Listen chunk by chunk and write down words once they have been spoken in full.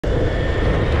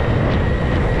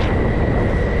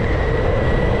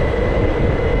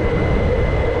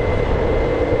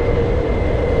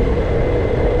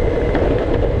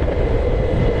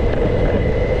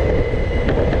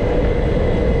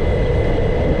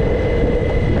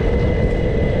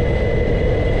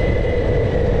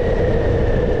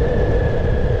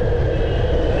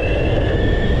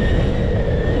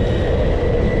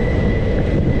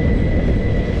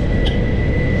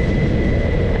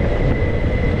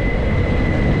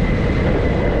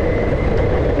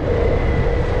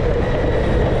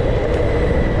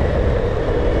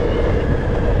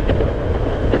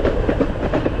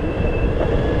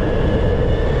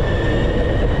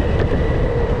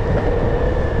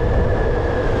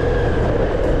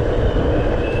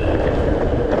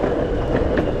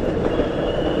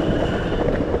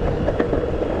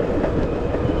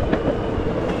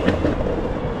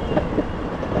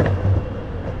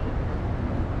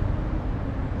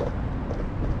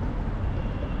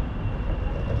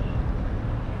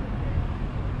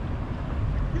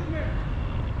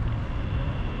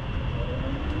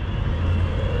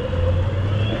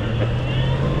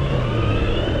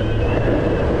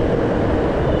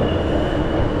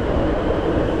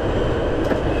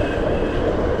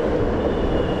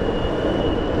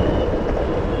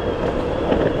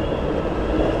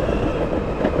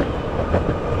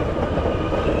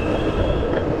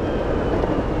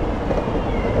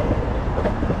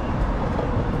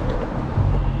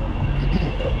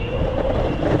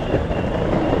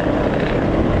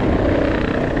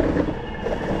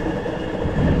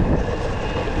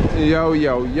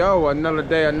Yo, another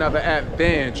day, another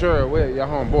adventure with your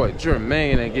homeboy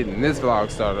Jermaine and getting this vlog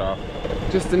started off.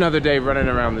 Just another day running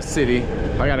around the city.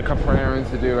 I got a couple errands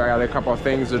to do. I got a couple of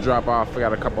things to drop off. I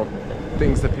got a couple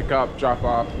things to pick up, drop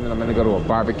off, and then I'm gonna go to a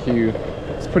barbecue.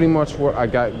 It's pretty much what I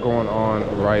got going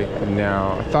on right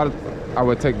now. I thought I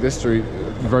would take this street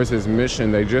versus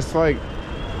Mission. They just like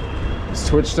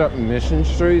switched up Mission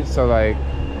Street, so like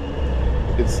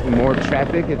it's more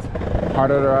traffic. It's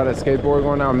harder to ride a skateboard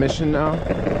going down Mission now.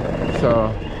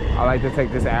 So I like to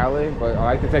take this alley, but I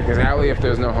like to take this alley if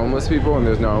there's no homeless people, and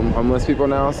there's no homeless people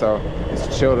now, so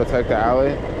it's chill to take the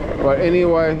alley. But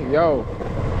anyway, yo,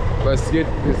 let's get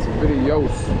this video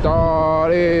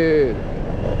started.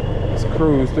 Let's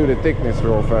cruise through the thickness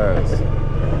real fast.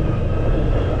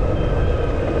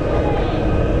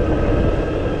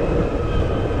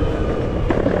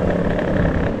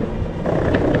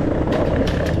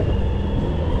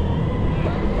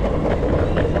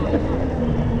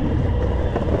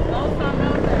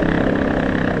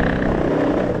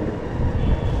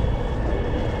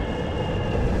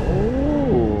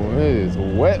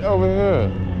 Wet over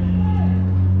here.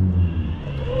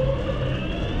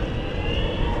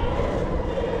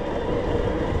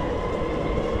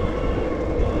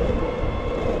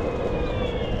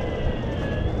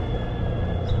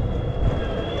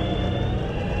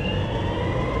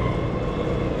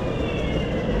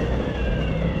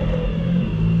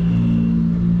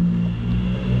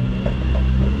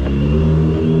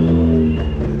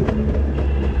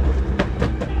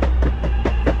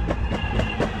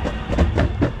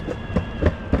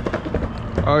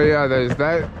 Oh yeah, there's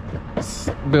that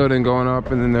building going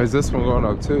up, and then there's this one going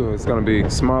up too. It's gonna be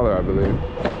smaller, I believe.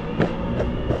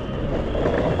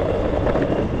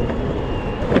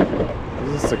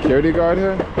 Is this a security guard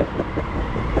here?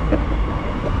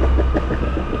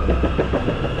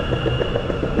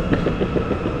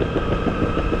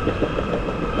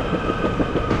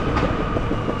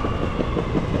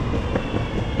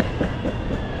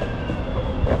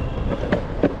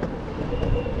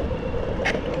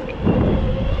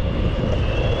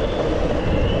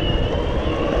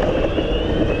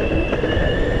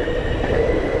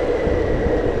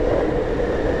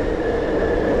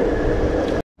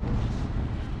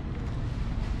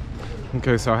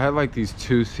 Okay, so I had like these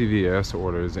 2 CVS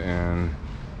orders, and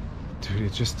dude,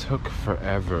 it just took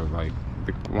forever. Like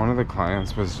one of the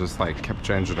clients was just like kept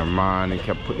changing their mind and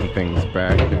kept putting things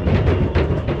back,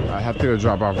 and I have to go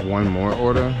drop off one more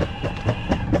order.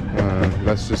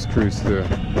 Let's just cruise through.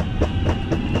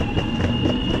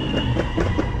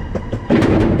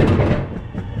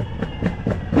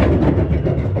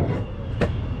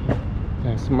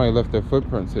 Yeah, somebody left their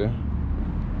footprints here.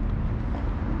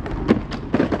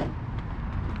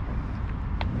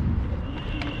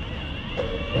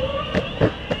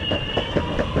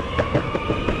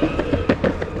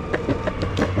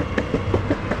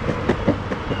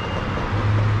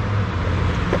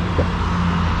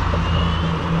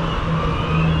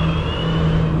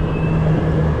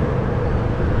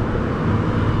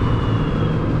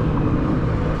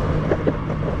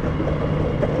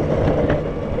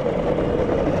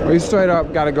 We straight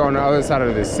up gotta go on the other side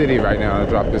of the city right now to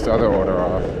drop this other order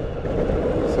off.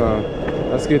 So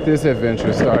let's get this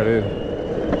adventure started.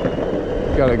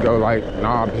 Gotta go like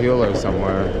Knob Hill or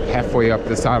somewhere, halfway up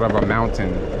the side of a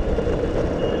mountain.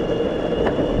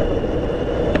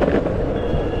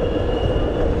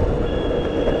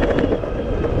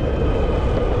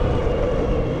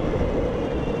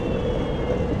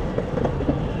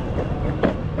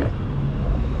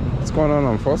 What's going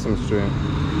on Folsom Street?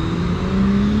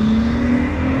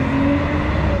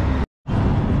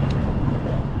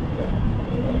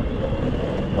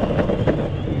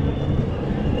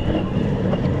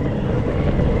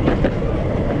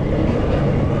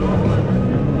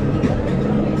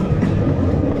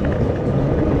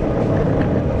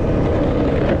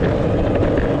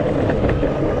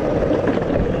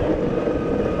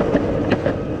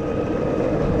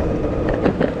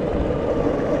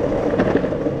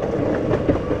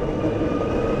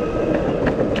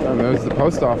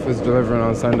 Post office delivering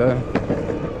on Sunday.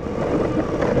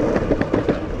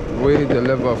 We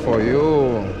deliver for you.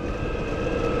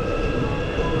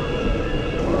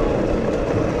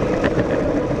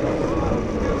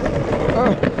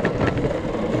 Oh.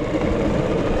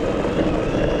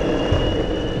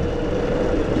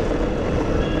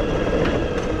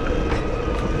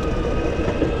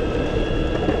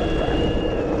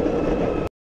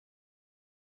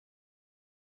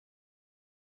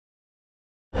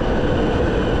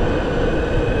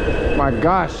 My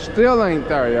gosh, still ain't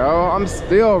there, yo. I'm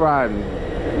still riding.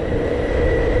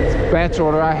 It's batch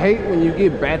order. I hate when you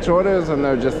get batch orders and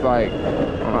they're just like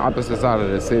on the opposite side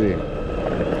of the city.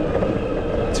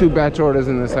 2 batch orders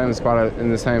in the same spot, in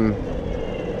the same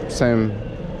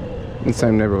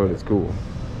neighborhood is cool.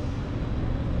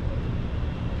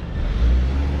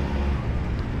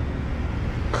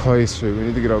 Clay Street. We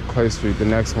need to get up Clay Street. The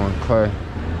next one, Clay.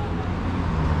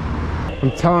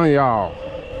 I'm telling y'all,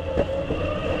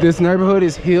 this neighborhood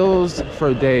is hills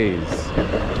for days.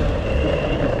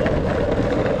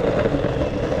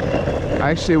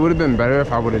 Actually, it would have been better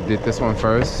if I would have did this one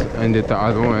first and did the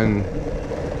other one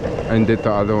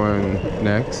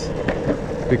next,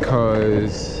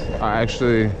 because I'm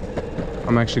actually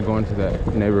going to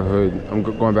that neighborhood. I'm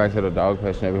going back to the Dog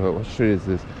Patch neighborhood. What street is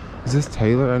this? Is this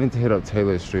Taylor? I need to hit up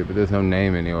Taylor Street, but there's no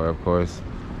name anywhere, of course.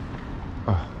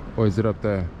 Oh, or is it up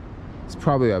there? It's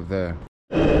probably up there.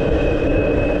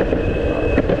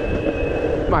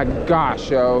 My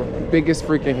gosh, yo. Biggest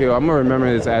freaking hill. I'm gonna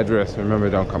remember this address. Remember,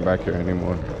 don't come back here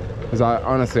anymore. Because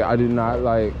honestly, I don't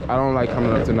like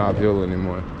coming up to Knob Hill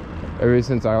anymore. Ever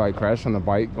since I like crashed on the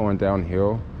bike going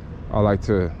downhill, I like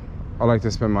to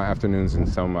spend my afternoons in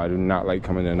Soma. I do not like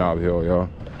coming to Knob Hill, yo.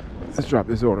 Let's drop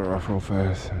this order off real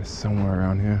fast. It's somewhere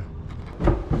around here.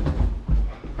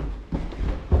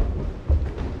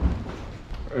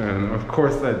 And of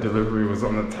course that delivery was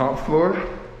on the top floor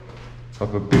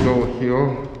of a big old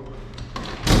hill.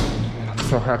 And I'm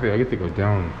so happy I get to go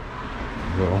down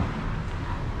hill.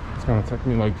 It's gonna take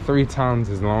me like 3 times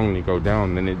as long to go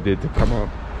down than it did to come up.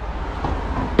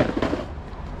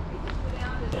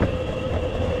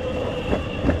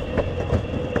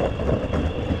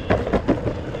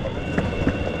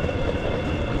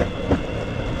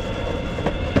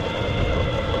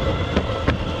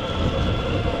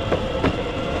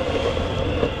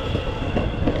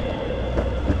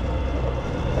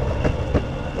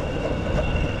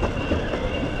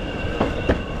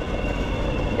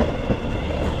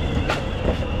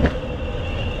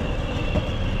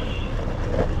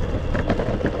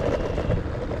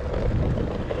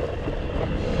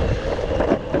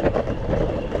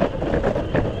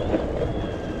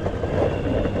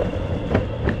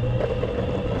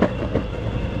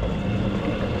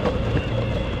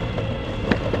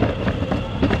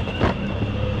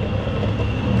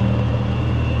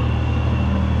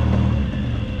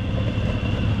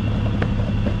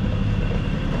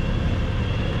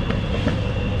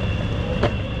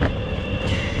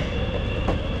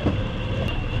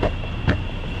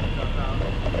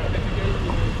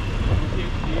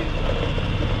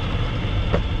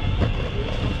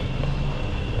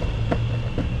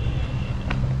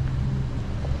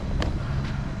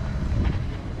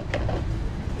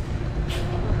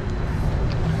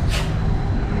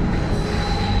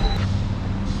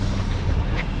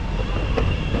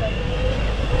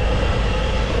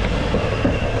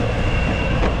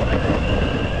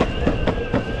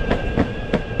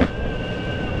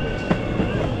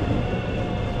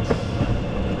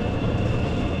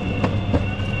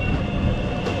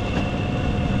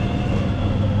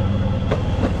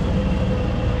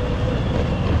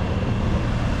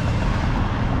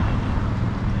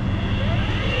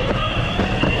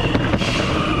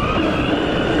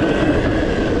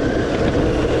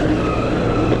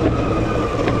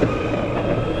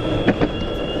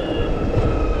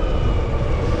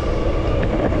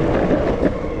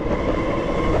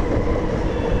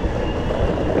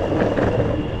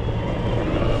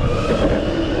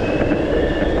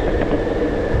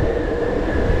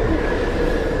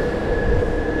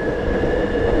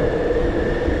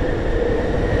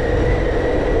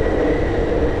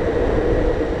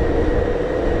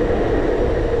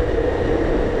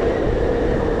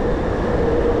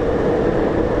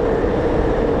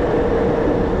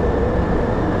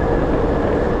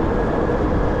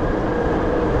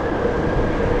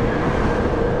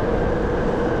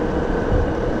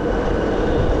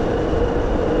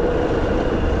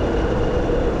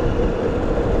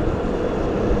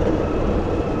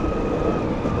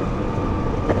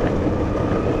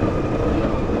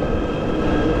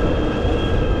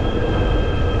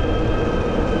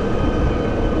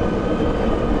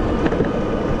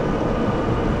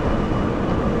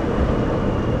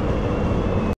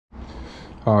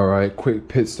 All right, quick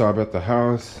pit stop at the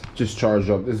house. Just charged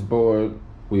up this board.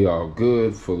 We all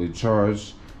good, fully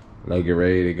charged. Like get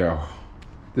ready to go.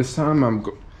 This time I'm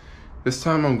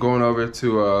going over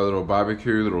to a little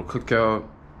barbecue, little cookout.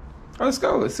 Let's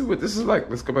go. Let's see what this is like.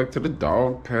 Let's go back to the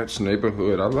Dog Patch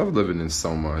neighborhood. I love living in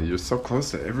Soma. You're so close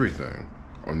to everything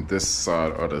on this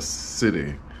side of the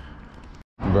city.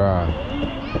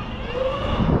 Bruh.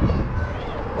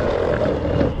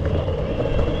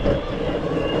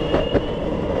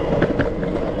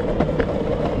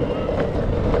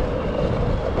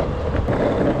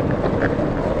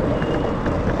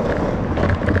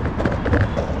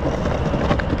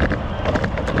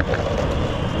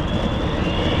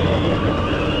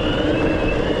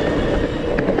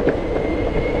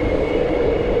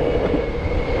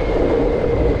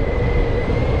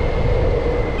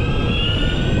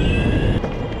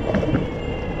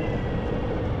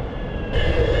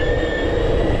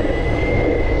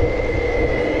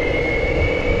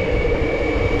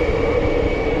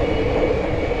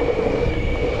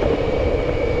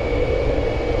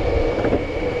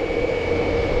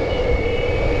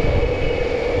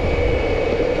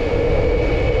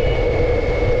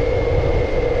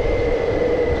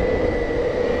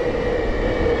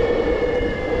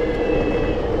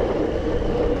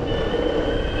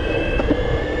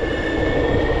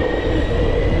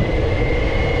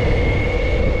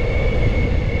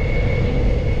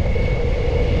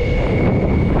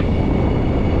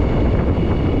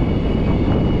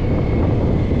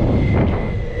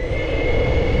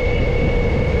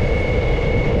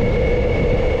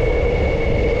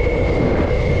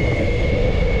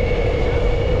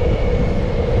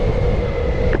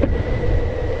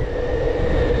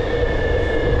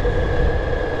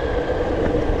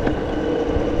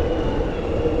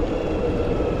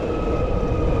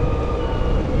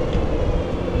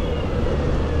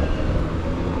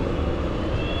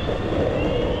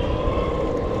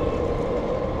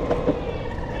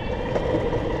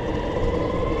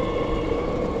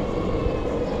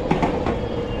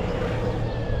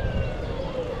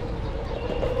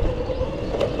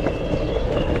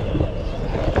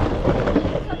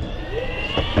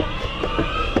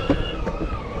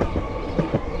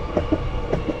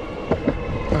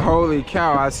 holy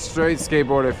cow, I straight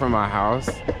skateboarded from my house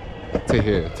to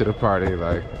here, to the party.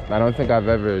 Like, I don't think I've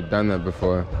ever done that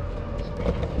before.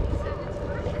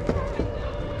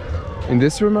 And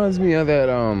this reminds me of that,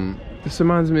 this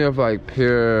reminds me of like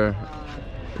Pier,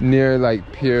 near like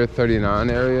Pier 39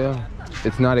 area.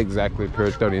 It's not exactly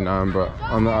Pier 39, but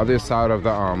on the other side of the,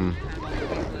 on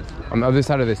the other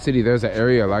side of the city, there's an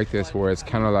area like this where it's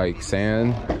kind of like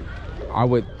sand. I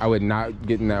would not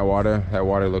get in that water. That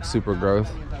water looks super gross.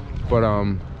 But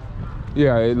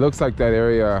yeah, it looks like that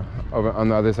area over on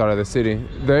the other side of the city.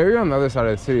 The area on the other side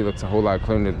of the city looks a whole lot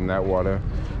cleaner than that water.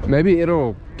 Maybe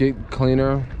it'll get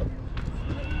cleaner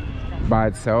by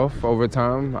itself over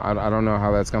time. I don't know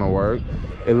how that's gonna work.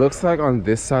 It looks like on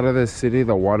this side of the city,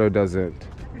 the water doesn't.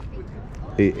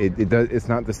 It's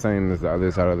not the same as the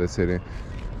other side of the city.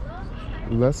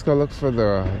 Let's go look for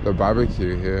the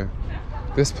barbecue here.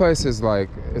 This place is like,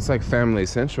 it's like family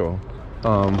central.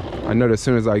 I know as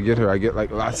soon as I get here, I get like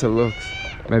lots of looks.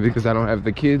 Maybe because I don't have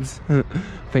the kids.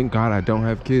 Thank God I don't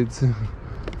have kids.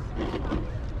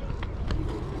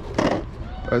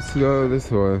 Let's go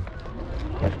this way.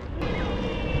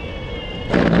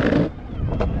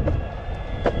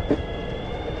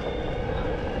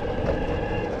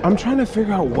 I'm trying to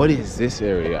figure out what is this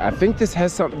area. I think this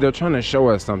has something, they're trying to show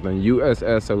us something.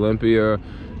 USS Olympia,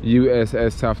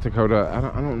 USS South Dakota.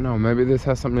 I don't know. Maybe this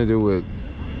has something to do with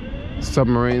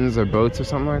submarines or boats or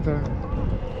something like that.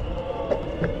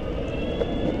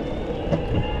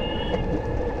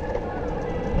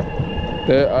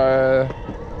 There are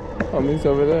homies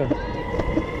over there.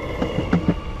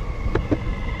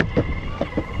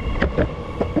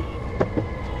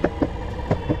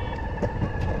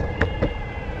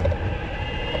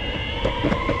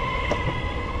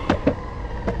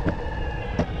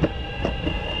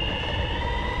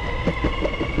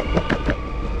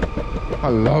 I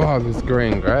love all this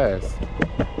green grass,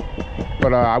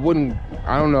 but I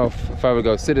don't know if I would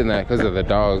go sit in that because of the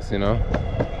dogs, you know.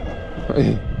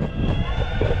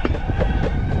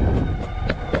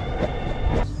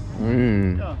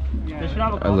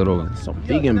 Some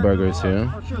vegan burgers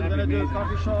here.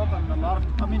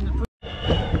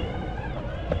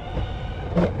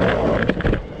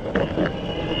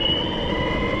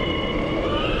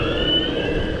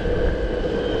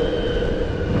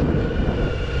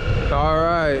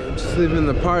 Alright, just leaving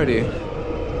the party.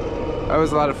 That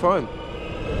was a lot of fun.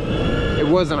 It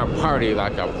wasn't a party,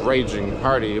 like a raging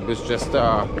party. It was just,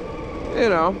 you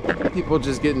know, people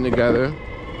just getting together,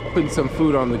 putting some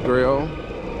food on the grill,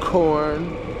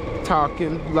 corn,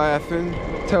 talking, laughing,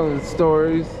 telling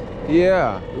stories.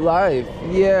 Yeah, life,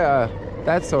 yeah,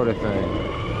 that sort of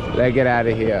thing. Let's get out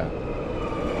of here.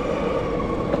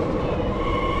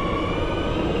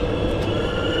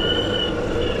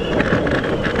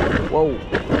 Whoa.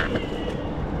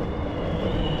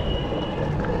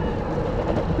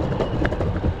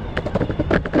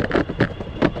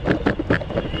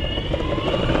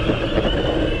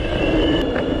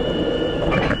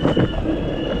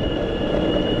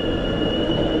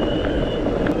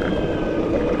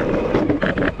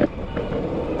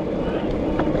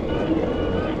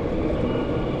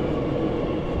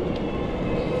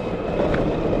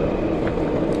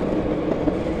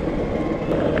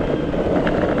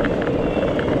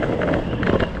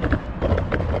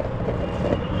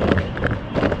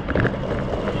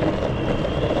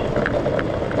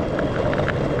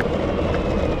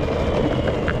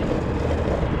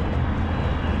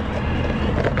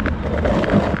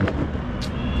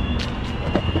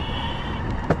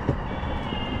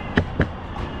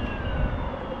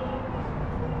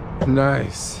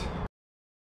 Nice.